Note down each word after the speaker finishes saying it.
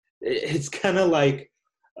it's kind of like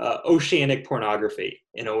oceanic pornography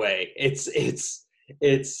in a way. It's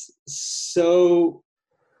so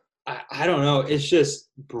I don't know. It's just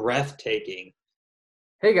breathtaking.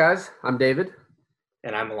 Hey guys, I'm David.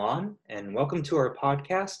 And I'm Alon, and welcome to our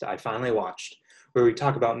podcast, I Finally Watched, where we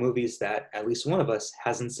talk about movies that at least one of us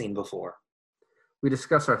hasn't seen before. We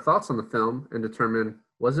discuss our thoughts on the film and determine,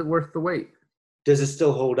 was it worth the wait? Does it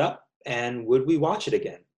still hold up, and would we watch it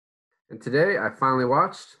again? And today I finally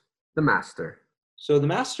watched The Master. So, The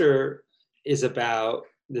Master is about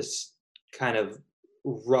this kind of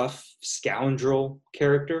rough scoundrel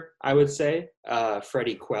character, I would say,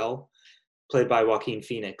 Freddie Quell, played by Joaquin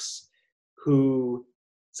Phoenix, who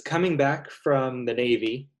is coming back from the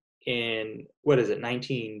Navy in,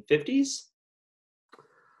 1950s?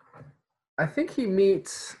 I think he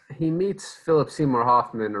meets Philip Seymour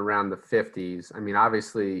Hoffman around the 50s. I mean,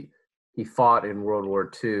 obviously he fought in World War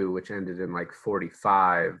II, which ended in like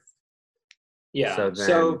 45. Yeah.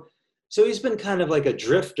 So he's been kind of like a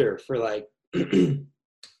drifter for like 3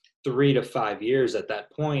 to 5 years at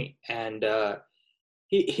that point, and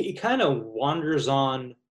he kind of wanders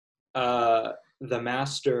on the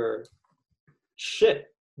Master ship.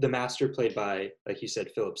 The Master, played by, like you said,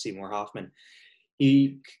 Philip Seymour Hoffman.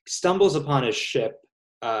 He stumbles upon his ship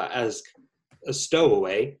as a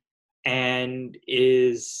stowaway, and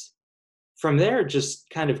is from there just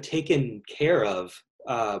kind of taken care of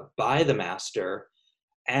by the Master,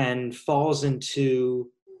 and falls into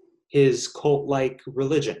his cult-like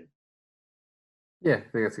religion. Yeah, I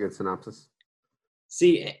think that's a good synopsis.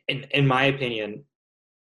 See, in my opinion,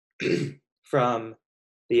 from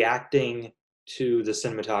the acting to the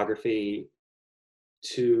cinematography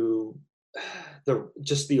to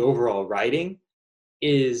the overall writing,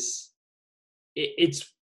 it's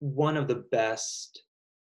one of the best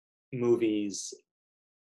movies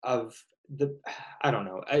of the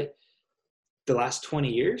the last 20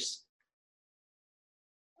 years.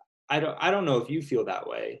 I don't know if you feel that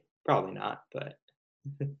way. Probably not, but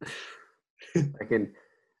I can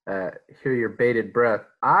hear your bated breath.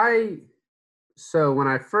 So when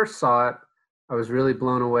I first saw it, I was really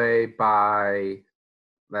blown away by,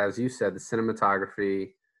 as you said, the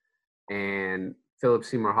cinematography and Philip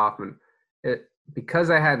Seymour Hoffman. Because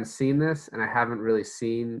I hadn't seen this, and I haven't really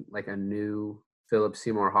seen like a new Philip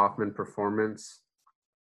Seymour Hoffman performance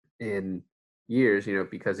in years,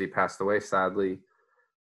 because he passed away sadly.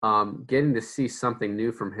 Getting to see something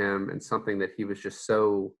new from him and something that he was just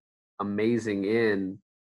so amazing in.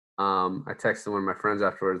 I texted one of my friends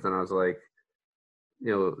afterwards, and I was like,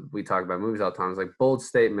 we talk about movies all the time. I was like, bold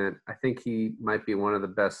statement. I think he might be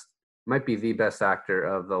might be the best actor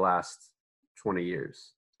of the last 20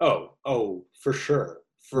 years. Oh, for sure.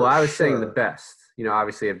 Well, I was saying the best.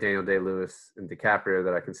 Obviously you have Daniel Day-Lewis and DiCaprio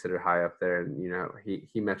that I consider high up there, and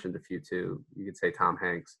he mentioned a few too. You could say Tom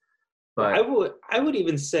Hanks, but I would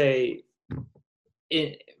even say,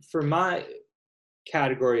 for my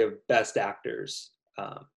category of best actors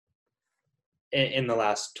in the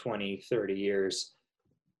last 20, 30 years,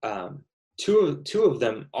 two of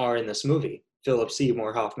them are in this movie: Philip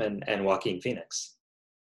Seymour Hoffman and Joaquin Phoenix.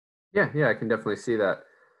 Yeah, I can definitely see that.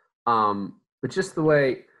 But just the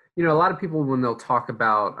way, a lot of people, when they'll talk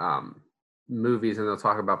about movies and they'll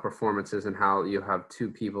talk about performances and how you have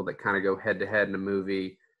two people that kind of go head to head in a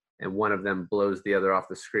movie and one of them blows the other off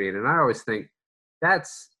the screen. And I always think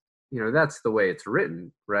that's the way it's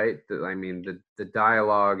written, right? The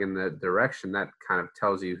dialogue and the direction, that kind of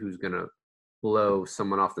tells you who's going to blow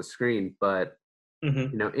someone off the screen. But,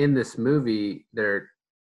 in this movie, they're,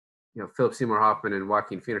 Philip Seymour Hoffman and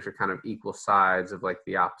Joaquin Phoenix are kind of equal sides of like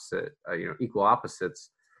the opposite, equal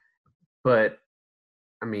opposites. But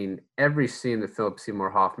I mean, every scene that Philip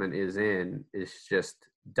Seymour Hoffman is in is just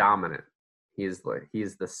dominant. He's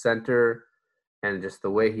the center, and just the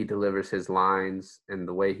way he delivers his lines and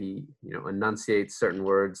the way he, enunciates certain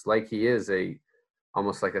words, like he is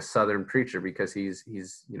almost like a Southern preacher, because he's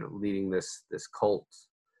leading this cult.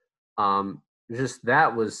 Just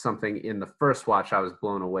that was something in the first watch I was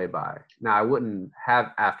blown away by. Now, I wouldn't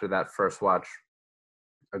have, after that first watch,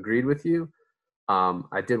 agreed with you.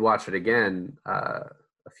 I did watch it again a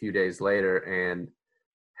few days later and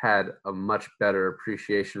had a much better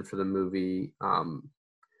appreciation for the movie.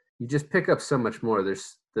 You just pick up so much more.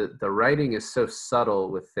 There's the writing is so subtle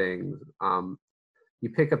with things. You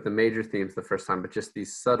pick up the major themes the first time, but just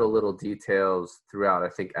these subtle little details throughout, I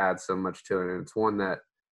think, add so much to it. And it's one that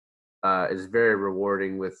is very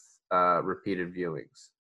rewarding with repeated viewings.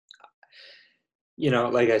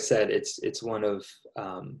 Like I said, it's one of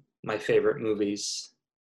my favorite movies.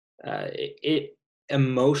 It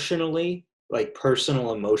emotionally, like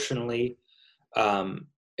personal emotionally,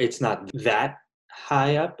 it's not that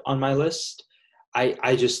high up on my list.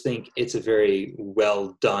 I just think it's a very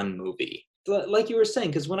well done movie. Like you were saying,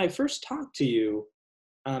 because when I first talked to you,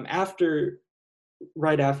 after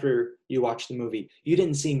right after you watched the movie, you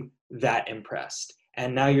didn't seem that impressed.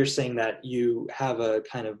 And now you're saying that you have a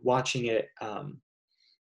kind of watching it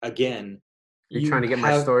again. Are you trying You to get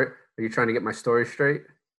my have, story? Are you trying to get my story straight?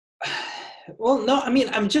 well, no, I mean,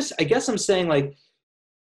 I guess I'm saying like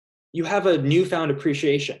you have a newfound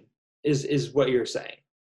appreciation, is what you're saying.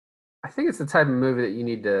 I think it's the type of movie that you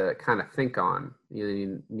need to kind of think on.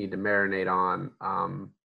 You need to marinate on,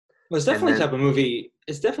 Well, it's and definitely a then type of movie.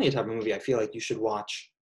 It's definitely a type of movie I feel like you should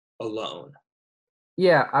watch alone.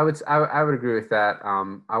 yeah, I would agree with that.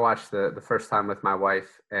 I watched the first time with my wife,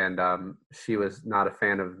 and she was not a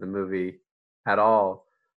fan of the movie at all.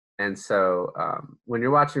 And so when you're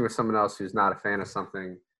watching with someone else who's not a fan of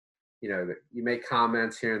something, you make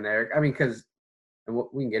comments here and there. I mean, because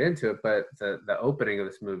we can get into it, but the opening of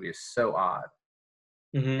this movie is so odd,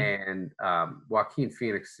 Hmm. and Joaquin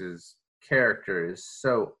Phoenix's character is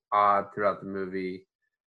so odd throughout the movie,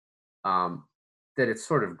 um, that it's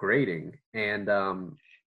sort of grating. And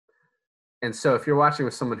so if you're watching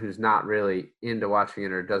with someone who's not really into watching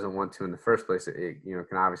it or doesn't want to in the first place, it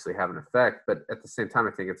can obviously have an effect. But at the same time,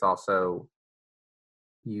 I think it's also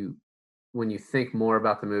you when you think more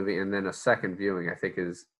about the movie and then a second viewing, I think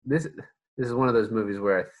this is one of those movies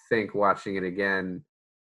where I think watching it again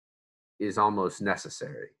is almost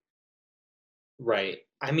necessary. Right.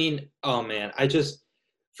 I mean, oh man, I just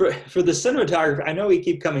for the cinematography, I know we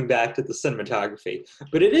keep coming back to the cinematography,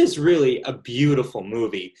 but it is really a beautiful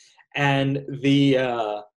movie. And the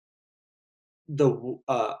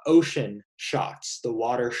ocean shots, the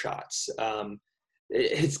water shots,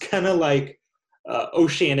 it's kind of like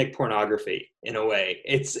oceanic pornography in a way.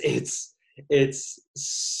 It's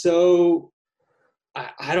so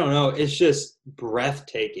I don't know. It's just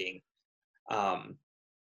breathtaking, um,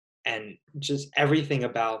 and just everything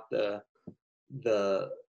about the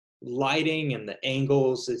lighting and the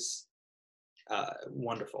angles is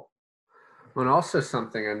wonderful. And also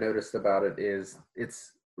something I noticed about it is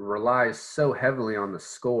it's relies so heavily on the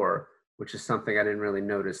score, which is something I didn't really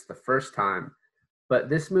notice the first time. But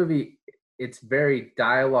this movie, it's very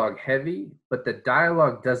dialogue heavy, but the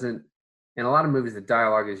dialogue doesn't, in a lot of movies, the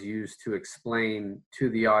dialogue is used to explain to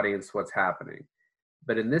the audience what's happening.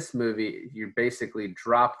 But in this movie, you're basically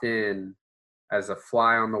dropped in as a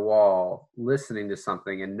fly on the wall, listening to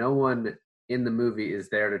something, and no one in the movie is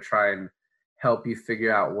there to try and help you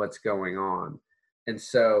figure out what's going on. And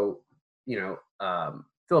so,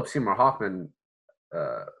 Philip Seymour Hoffman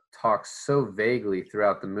uh, talks so vaguely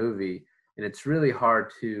throughout the movie, and it's really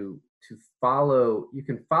hard to follow. You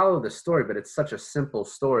can follow the story, but it's such a simple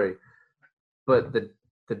story. But the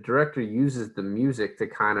director uses the music to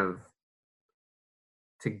kind of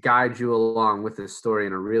to guide you along with this story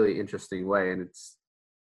in a really interesting way, and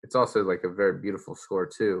it's also like a very beautiful score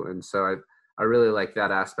too. And so I really like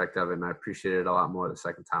that aspect of it, and I appreciate it a lot more the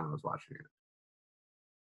second time I was watching it.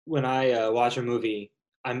 When I watch a movie,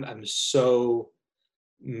 I'm so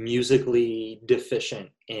musically deficient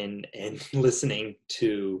in listening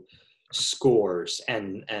to scores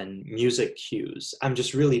and music cues. I'm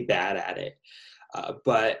just really bad at it.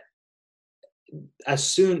 But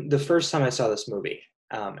the first time I saw this movie,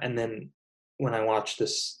 and then when I watched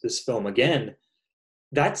this film again,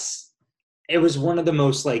 that's it was one of the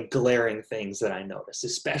most like glaring things that I noticed,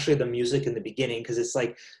 especially the music in the beginning, because it's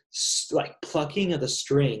like plucking of the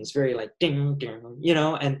strings, very like ding ding,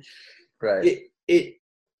 and Right. it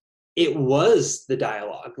it was the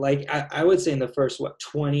dialogue. Like I would say in the first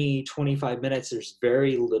 20-25 minutes, there's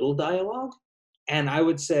very little dialogue, and I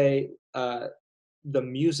would say the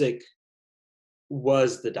music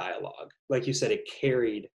was the dialogue. Like you said, it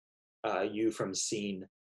carried you from scene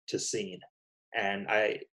to scene, and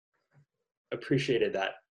I appreciated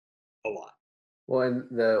that a lot. Well, and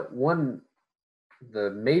the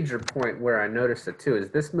major point where I noticed it too is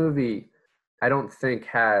this movie, I don't think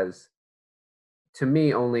has, to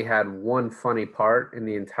me, only had one funny part in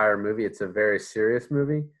the entire movie. It's a very serious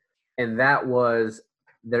movie, and that was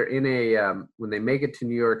they're in when they make it to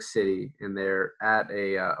New York City and they're at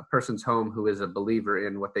a person's home who is a believer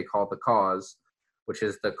in what they call the cause, which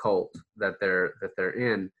is the cult that they're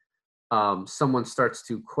in. Someone starts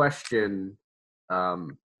to question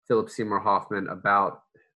Philip Seymour Hoffman about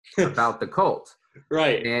the cult,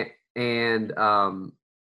 Right. and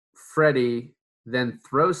Freddie then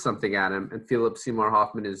throws something at him, and Philip Seymour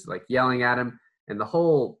Hoffman is like yelling at him, and the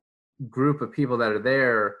whole group of people that are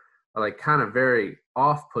there are like kind of very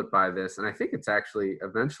off put by this. And I think it's actually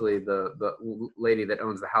eventually the lady that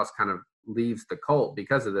owns the house kind of leaves the cult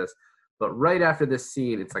because of this. But right after this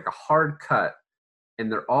scene, it's like a hard cut,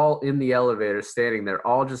 and they're all in the elevator standing there,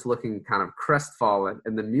 all just looking kind of crestfallen,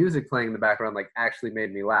 and the music playing in the background like actually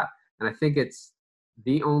made me laugh. And I think it's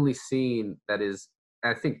the only scene that is,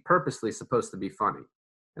 I think, purposely supposed to be funny.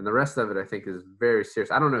 And the rest of it, I think, is very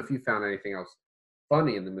serious. I don't know if you found anything else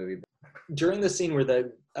funny in the movie. During the scene where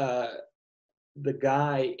the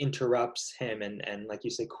guy interrupts him and like you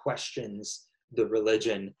say, questions the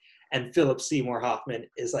religion, and Philip Seymour Hoffman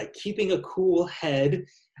is like keeping a cool head,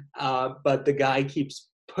 but the guy keeps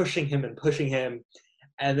pushing him,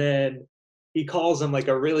 and then he calls him like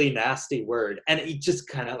a really nasty word, and he just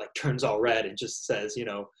kind of like turns all red and just says,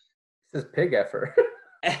 This is pig effort.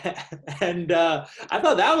 and I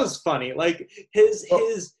thought that was funny. Like his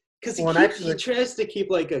because he tries to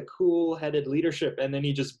keep like a cool-headed leadership, and then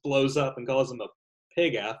he just blows up and calls him a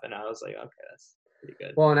pig F, and I was like, okay, that's pretty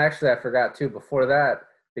good. Well, and actually, I forgot too. Before that,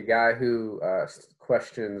 the guy who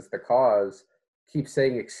questions the cause keeps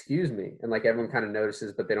saying "excuse me," and like everyone kind of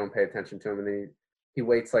notices, but they don't pay attention to him, and then he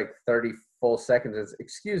waits like 30 full seconds and says,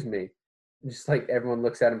 "excuse me." And just like everyone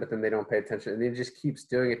looks at him, but then they don't pay attention, and he just keeps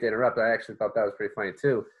doing it to interrupt. I actually thought that was pretty funny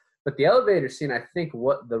too. But the elevator scene, I think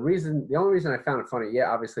the only reason I found it funny,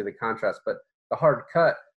 yeah, obviously the contrast, but the hard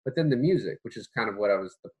cut, but then the music, which is kind of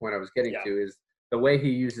the point I was getting to, is the way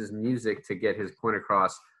he uses music to get his point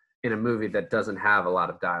across in a movie that doesn't have a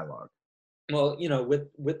lot of dialogue. Well,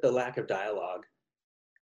 with the lack of dialogue,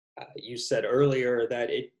 you said earlier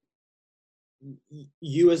that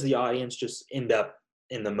you as the audience just end up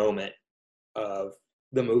in the moment of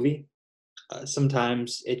the movie.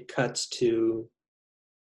 Sometimes it cuts to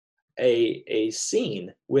a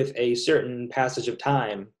scene with a certain passage of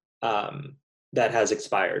time that has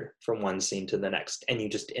expired from one scene to the next, and you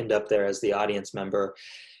just end up there as the audience member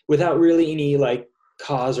without really any like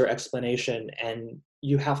cause or explanation, and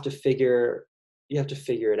you have to figure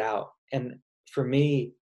it out. And for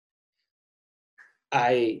me,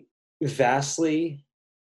 I vastly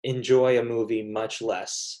enjoy a movie much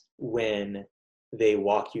less when they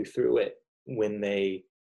walk you through it, when they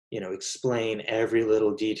explain every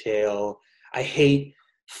little detail. I hate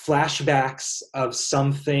flashbacks of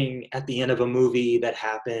something at the end of a movie that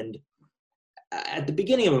happened at the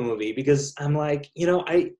beginning of a movie, because I'm like,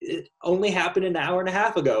 it only happened an hour and a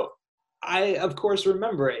half ago. I, of course,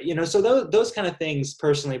 remember it, so those kind of things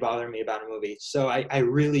personally bother me about a movie. So I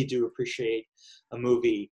really do appreciate a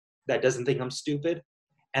movie that doesn't think I'm stupid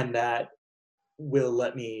and that will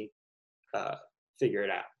let me figure it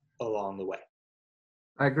out along the way.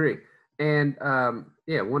 I agree. And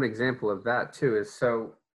one example of that too is,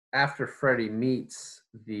 so after Freddy meets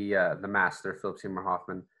the master, Philip Seymour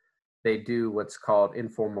Hoffman, they do what's called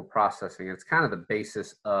informal processing. It's kind of the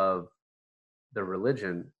basis of the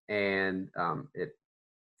religion, and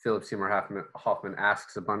Philip Seymour Hoffman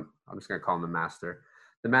asks I'm just going to call him the master.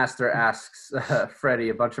 The master asks Freddy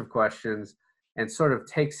a bunch of questions and sort of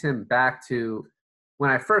takes him back to when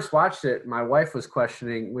I first watched it. My wife was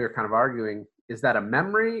questioning. We were kind of arguing: is that a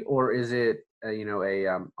memory, or is it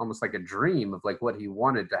almost like a dream of like what he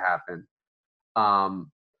wanted to happen?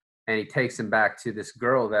 And he takes him back to this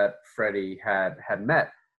girl that Freddy had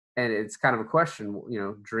met, and it's kind of a question,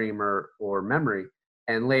 dream or memory.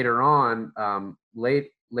 And later on,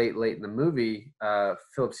 late in the movie,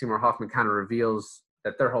 Philip Seymour Hoffman kind of reveals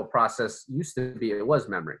that their whole process used to be it was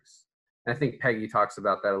memories. And I think Peggy talks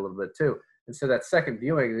about that a little bit too. And so that second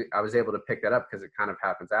viewing, I was able to pick that up because it kind of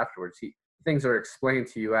happens afterwards. Things are explained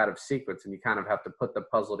to you out of sequence, and you kind of have to put the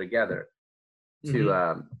puzzle together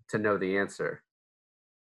to know the answer.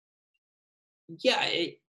 Yeah,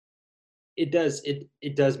 it does.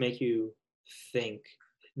 It does make you think.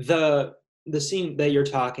 The scene that you're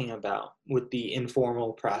talking about with the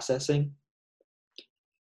informal processing,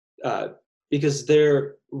 because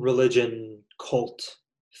their religion cult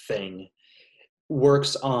thing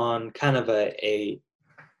works on kind of a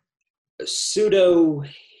pseudo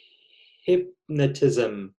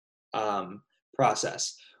hypnotism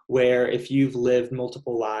process, where if you've lived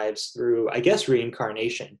multiple lives through, I guess,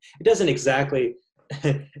 reincarnation, it doesn't exactly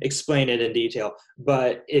explain it in detail,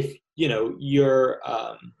 but if you're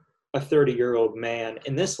a 30-year-old man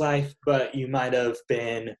in this life, but you might have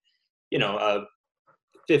been a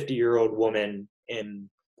 50-year-old woman in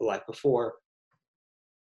the life before,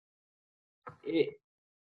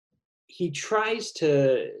 he tries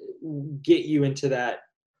to get you into that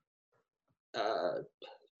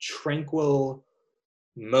tranquil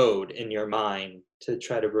mode in your mind to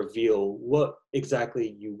try to reveal what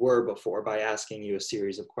exactly you were before by asking you a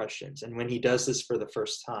series of questions. And when he does this for the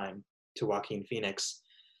first time to Joaquin Phoenix,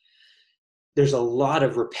 there's a lot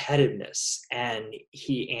of repetitiveness, and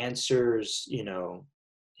he answers,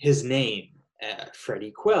 his name,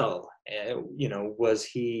 Freddie Quill. Was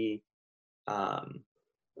he,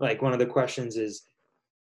 like, one of the questions is,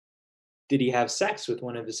 did he have sex with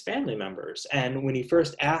one of his family members? And when he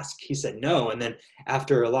first asked, he said no. And then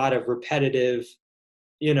after a lot of repetitive,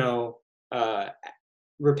 you know, uh,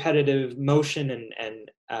 repetitive motion and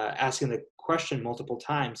asking the question multiple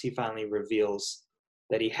times, he finally reveals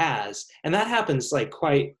that he has. And that happens like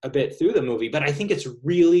quite a bit through the movie. But I think it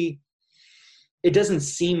doesn't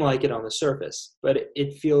seem like it on the surface, but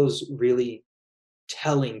it feels really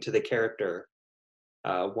telling to the character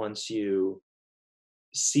once you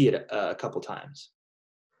see it a couple times.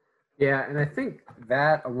 Yeah, and I think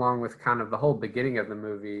that, along with kind of the whole beginning of the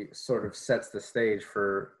movie, sort of sets the stage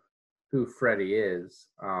for who Freddy is.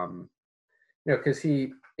 Because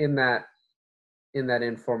he in that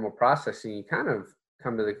informal processing, you kind of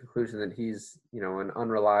come to the conclusion that he's, an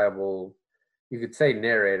unreliable. You could say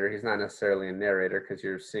narrator. He's not necessarily a narrator because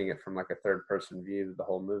you're seeing it from like a third person view the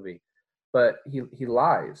whole movie, but he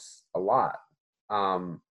lies a lot.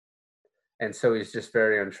 And so he's just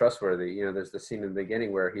very untrustworthy. There's the scene in the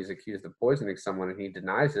beginning where he's accused of poisoning someone and he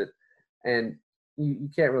denies it, and you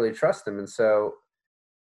can't really trust him. And so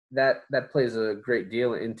that plays a great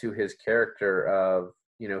deal into his character of,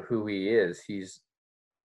 who he is. He's,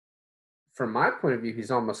 from my point of view,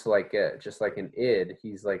 he's almost like just like an id.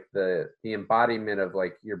 He's like the embodiment of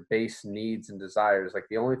like your base needs and desires. Like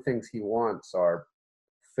the only things he wants are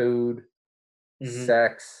food,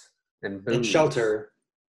 sex, and booze. And shelter.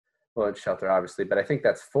 Well, and shelter, obviously, but I think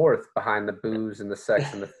that's fourth behind the booze and the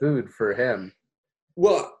sex and the food for him.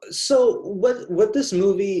 Well, so what this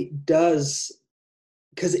movie does,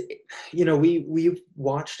 because we've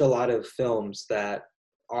watched a lot of films that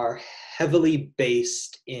are heavily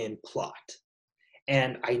based in plot,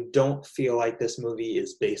 and I don't feel like this movie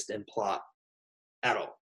is based in plot at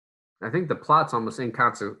all. I think the plot's almost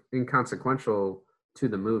inconsequential to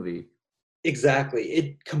the movie. Exactly.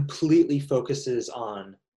 It completely focuses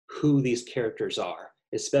on who these characters are,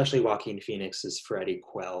 especially Joaquin Phoenix's Freddie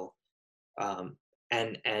Quill,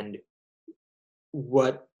 and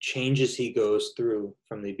what changes he goes through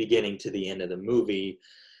from the beginning to the end of the movie.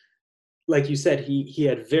 Like you said, he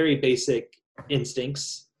had very basic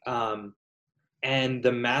instincts, and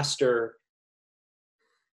the master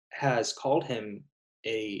has called him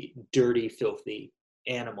a dirty, filthy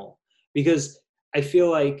animal, because I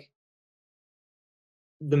feel like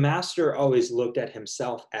the master always looked at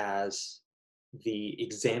himself as the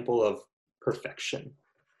example of perfection.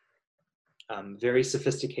 Very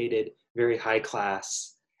sophisticated, very high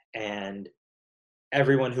class, and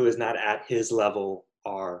everyone who is not at his level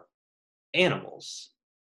are animals.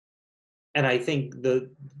 And I think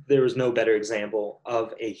there was no better example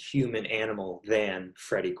of a human animal than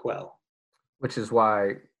Freddie Quill. Which is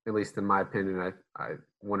why, at least in my opinion, I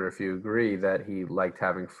wonder if you agree that he liked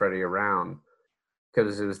having Freddie around,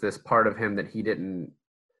 because it was this part of him that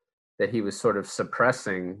he was sort of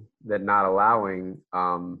suppressing, that not allowing.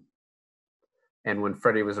 And when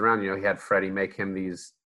Freddie was around, he had Freddie make him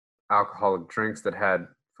these alcoholic drinks that had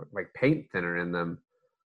like paint thinner in them.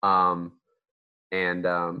 I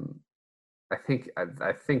think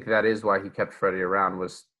that is why he kept Freddie around,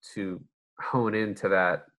 was to hone into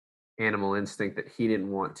that animal instinct that he didn't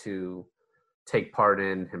want to take part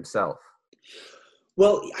in himself.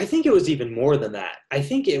 Well, I think it was even more than that. I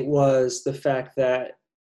think it was the fact that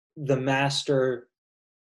the master,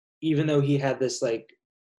 even though he had this like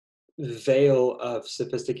veil of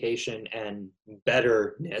sophistication and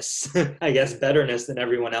betterness, I guess betterness than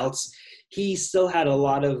everyone else, he still had a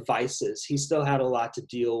lot of vices. He still had a lot to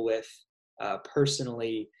deal with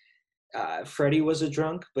personally. Freddie was a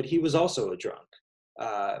drunk, but he was also a drunk.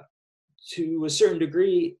 To a certain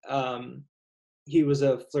degree, he was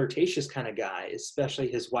a flirtatious kind of guy, especially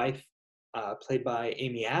his wife, played by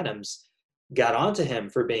Amy Adams, got onto him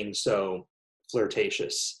for being so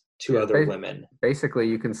flirtatious to other women. Basically,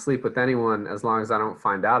 you can sleep with anyone as long as I don't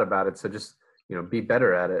find out about it. So just, be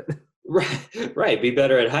better at it. Right. Be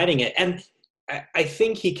better at hiding it. And I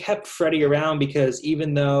think he kept Freddie around because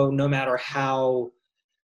even though no matter how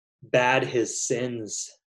bad his sins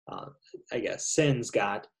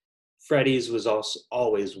got, Freddie's was also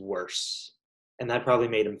always worse. And that probably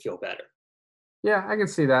made him feel better. Yeah, I can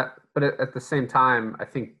see that. But at the same time, I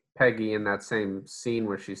think Peggy, in that same scene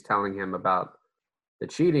where she's telling him about the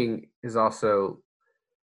cheating, is also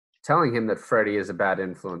telling him that Freddie is a bad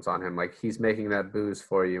influence on him. Like, he's making that booze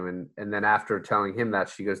for you. And then after telling him that,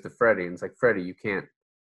 she goes to Freddie and it's like, Freddie, you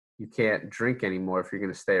can't drink anymore if you're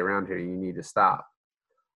going to stay around here. You need to stop.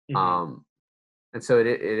 Mm-hmm. And so it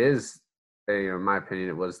is in my opinion,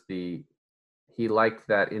 it was he liked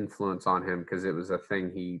that influence on him because it was a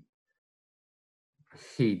thing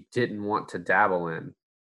he didn't want to dabble in.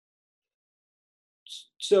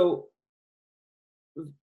 So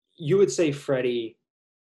you would say Freddy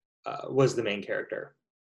was the main character,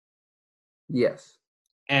 Yes.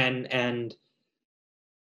 and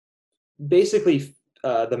basically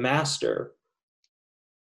the master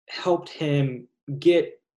helped him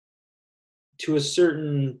get to a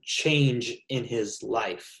certain change in his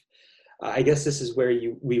life. I guess this is where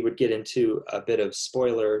we would get into a bit of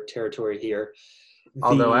spoiler territory here.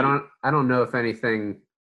 Although I don't know if anything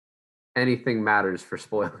matters for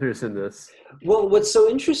spoilers in this. Well, what's so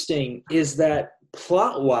interesting is that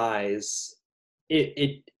plot wise,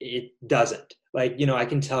 it doesn't. Like, I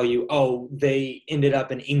can tell you, oh, they ended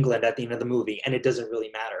up in England at the end of the movie, and it doesn't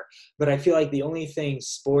really matter. But I feel like the only thing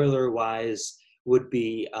spoiler wise would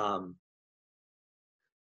be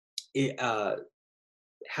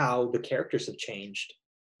how the characters have changed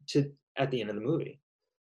at the end of the movie.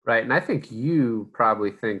 Right, and I think you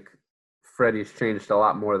probably think Freddy's changed a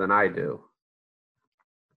lot more than I do.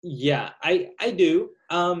 Yeah, I do.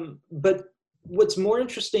 But what's more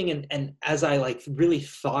interesting, and as I like really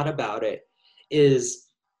thought about it, is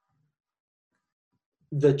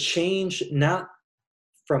the change not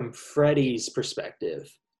from Freddy's perspective,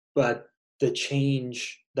 but the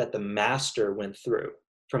change that the master went through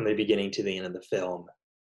from the beginning to the end of the film,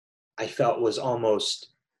 I felt was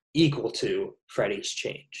almost equal to Freddy's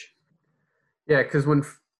change. Yeah, because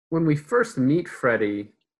when we first meet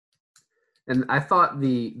Freddy, and I thought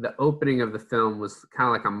the opening of the film was kind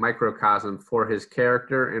of like a microcosm for his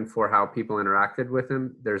character and for how people interacted with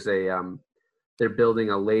him. There's they're building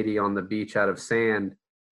a lady on the beach out of sand,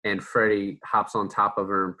 and Freddy hops on top of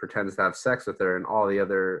her and pretends to have sex with her, and all the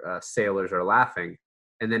other sailors are laughing.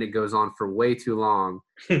 And then it goes on for way too long,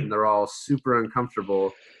 and they're all super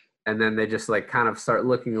uncomfortable. And then they just like kind of start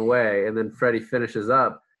looking away, and then Freddy finishes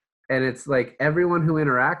up, and it's like everyone who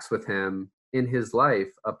interacts with him in his life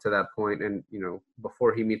up to that point, and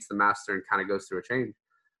before he meets the master and kind of goes through a change,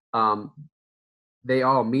 um, they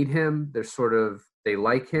all meet him. They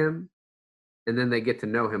like him, and then they get to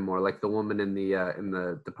know him more. Like the woman in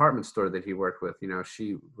the department store that he worked with,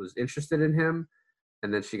 she was interested in him,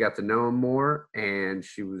 and then she got to know him more, and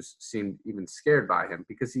seemed even scared by him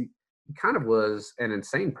because he kind of was an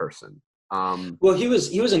insane person. Well, he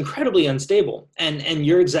was incredibly unstable, and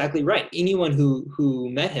you're exactly right. Anyone who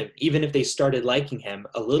met him, even if they started liking him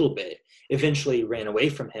a little bit, eventually ran away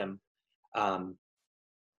from him. Um,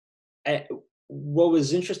 what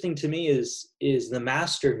was interesting to me is the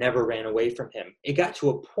master never ran away from him. It got to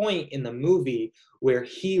a point in the movie where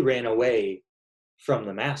he ran away from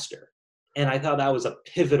the master, and I thought that was a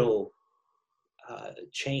pivotal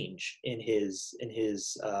change in his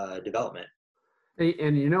development.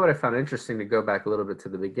 And you know what I found interesting, to go back a little bit to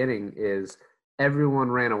the beginning, is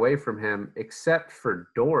everyone ran away from him except for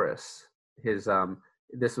Doris. This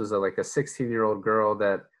was like a 16-year-old girl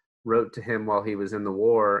that wrote to him while he was in the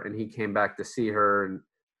war, and he came back to see her and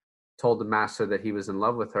told the master that he was in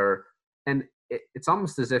love with her. And it's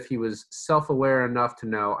almost as if he was self-aware enough to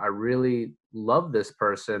know, I really love this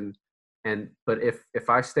person, but if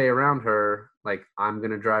I stay around her, like, I'm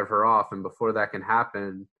going to drive her off, and before that can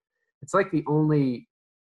happen, it's like the only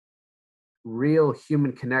real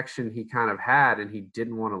human connection he kind of had, and he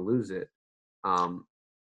didn't want to lose it.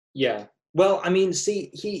 Yeah. Well, I mean,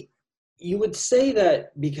 see, you would say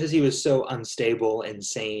that because he was so unstable,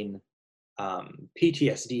 insane,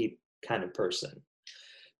 PTSD kind of person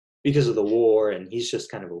because of the war, and he's just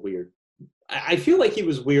kind of a weird. I feel like he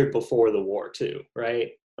was weird before the war too,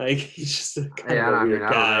 right? Like he's just kind of a weird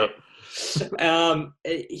guy.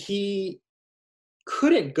 He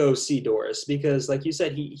couldn't go see Doris because, like you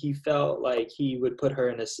said, he felt like he would put her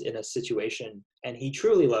in a situation, and he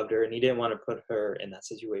truly loved her, and he didn't want to put her in that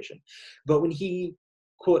situation. But when he,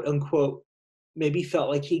 quote unquote, maybe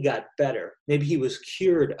felt like he got better, maybe he was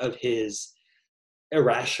cured of his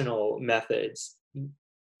irrational methods,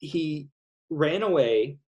 he ran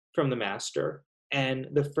away from the master, and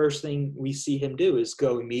the first thing we see him do is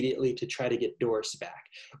go immediately to try to get Doris back,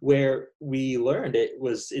 where we learned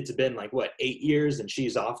it's been like, what, 8 years, and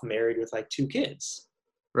she's off married with like 2 kids.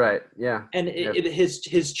 Right, yeah. And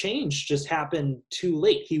his change just happened too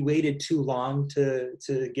late. He waited too long to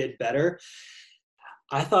get better.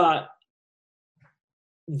 I thought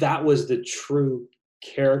that was the true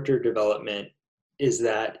character development, is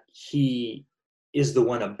that he is the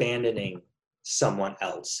one abandoning someone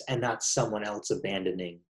else and not someone else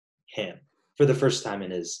abandoning him for the first time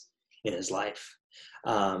in his life.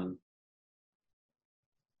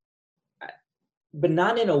 but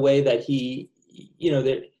not in a way that he,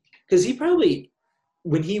 that because he probably,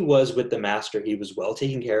 when he was with the master, he was well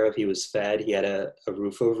taken care of. He was fed. He had a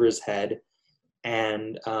roof over his head,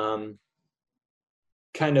 and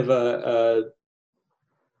kind of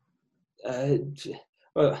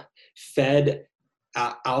fed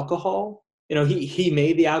alcohol. He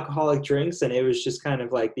made the alcoholic drinks, and it was just kind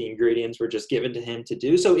of like the ingredients were just given to him to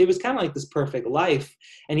do. So it was kind of like this perfect life,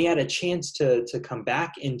 and he had a chance to come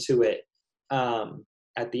back into it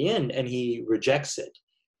at the end, and he rejects it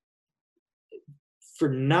for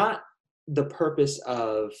not the purpose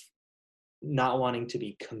of not wanting to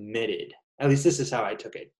be committed. At least this is how I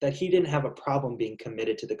took it, that he didn't have a problem being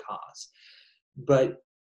committed to the cause, but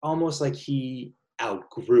almost like he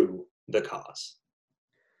outgrew the cause.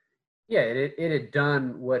 Yeah, it had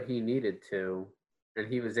done what he needed to,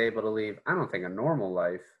 and he was able to leave, I don't think a normal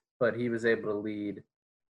life, but he was able to lead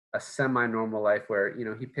a semi-normal life where,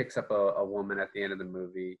 he picks up a woman at the end of the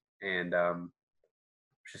movie, and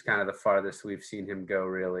which is kind of the farthest we've seen him go,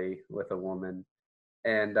 really, with a woman.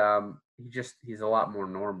 And he's a lot more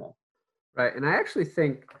normal, right? And I actually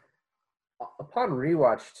think upon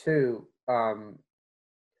rewatch too,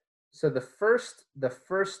 so the first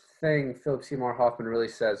thing Philip Seymour Hoffman really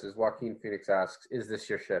says is Joaquin Phoenix asks, "Is this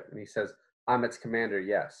your ship?" And he says, "I'm its commander,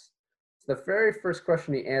 yes." So the very first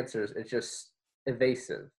question he answers is just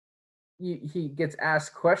evasive. He gets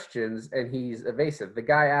asked questions and he's evasive. The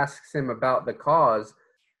guy asks him about the cause,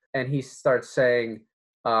 and he starts saying,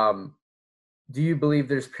 "Do you believe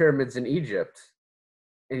there's pyramids in Egypt?"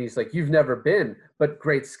 And he's like, "You've never been, but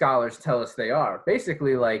great scholars tell us they are."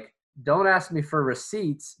 Basically, like, don't ask me for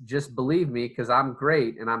receipts, just believe me, because I'm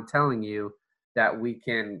great and I'm telling you that we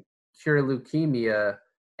can cure leukemia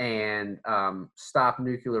and stop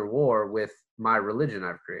nuclear war with my religion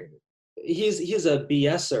I've created. He's a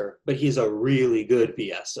BSer, but he's a really good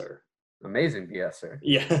BSer. Amazing BSer.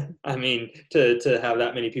 Yeah, I mean, to have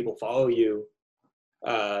that many people follow you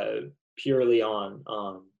purely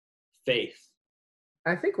on faith.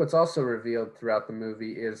 I think what's also revealed throughout the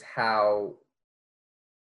movie is how,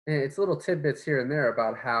 and it's little tidbits here and there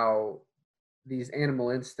about how these animal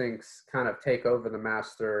instincts kind of take over the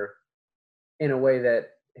master in a way that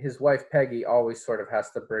his wife Peggy always sort of has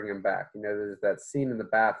to bring him back. There's that scene in the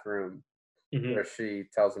bathroom where she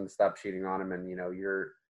tells him to stop cheating on him, and you're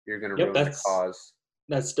going to ruin the cause.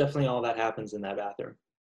 That's definitely all that happens in that bathroom.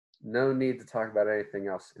 No need to talk about anything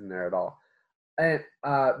else in there at all. And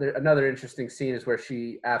another interesting scene is where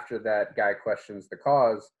she, after that guy questions the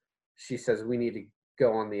cause, she says, "We need to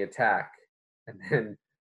go on the attack." And then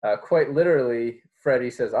quite literally, Freddy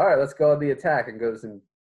says, "All right, let's go on the attack," and goes and,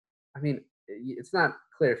 I mean, it's not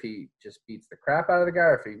clear if he just beats the crap out of the guy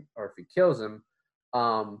or if he kills him.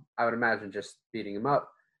 I would imagine just beating him up.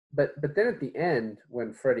 But then at the end,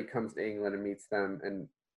 when Freddy comes to England and meets them, and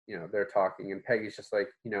they're talking, and Peggy's just like,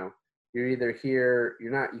 "You're either here,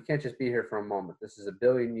 you can't just be here for a moment. This is 1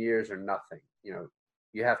 billion years or nothing.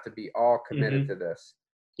 You have to be all committed to this."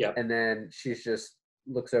 Yeah. And then she's just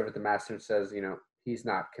looks over at the master and says, "He's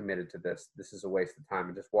not committed to this. This is a waste of time,"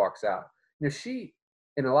 and just walks out. She,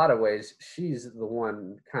 in a lot of ways, she's the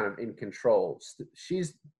one kind of in control.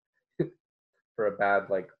 She's, for a bad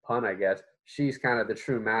pun, I guess, she's kind of the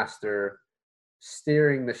true master,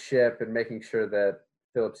 steering the ship and making sure that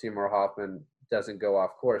Philip Seymour Hoffman doesn't go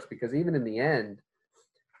off course. Because even in the end,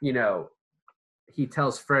 he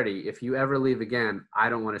tells Freddy, "If you ever leave again, I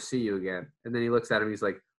don't want to see you again." And then he looks at him, he's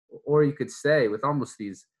like, "Or you could stay," with almost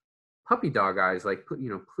these puppy dog eyes, like,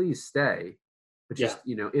 "Please stay. But just,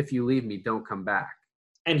 if you leave me, don't come back."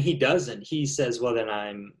 And he doesn't. He says, "Well,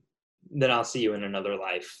 then I'll see you in another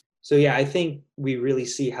life." So yeah, I think we really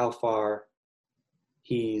see how far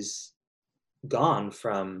he's gone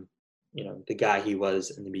from, the guy he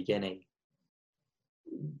was in the beginning.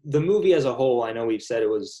 The movie as a whole, I know we've said it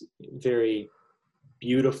was very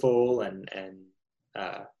beautiful and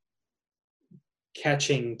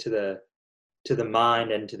catching to the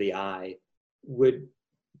mind and to the eye. Would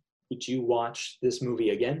you watch this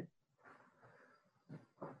movie again?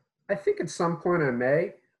 I think at some point I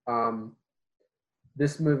may.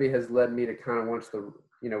 This movie has led me to kind of watch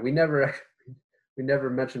we never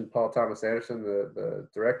mentioned Paul Thomas Anderson, the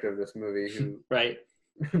director of this movie, who right.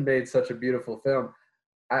 made such a beautiful film.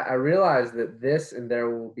 I realized that this and There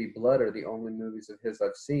Will Be Blood are the only movies of his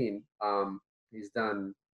I've seen. He's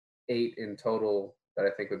done 8 in total that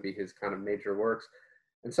I think would be his kind of major works.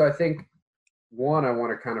 And so I think, one, I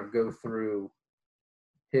want to kind of go through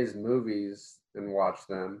his movies and watch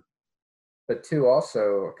them. But 2,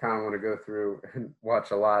 also, I kind of want to go through and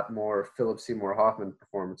watch a lot more Philip Seymour Hoffman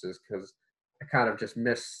performances, because I kind of just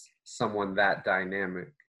miss someone that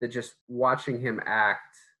dynamic. that just watching him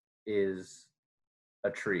act is a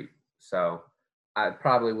treat. So I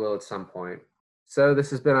probably will at some point. So this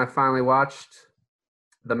has been I Finally Watched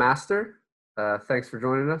The Master. Thanks for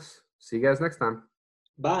joining us. See you guys next time.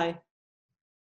 Bye.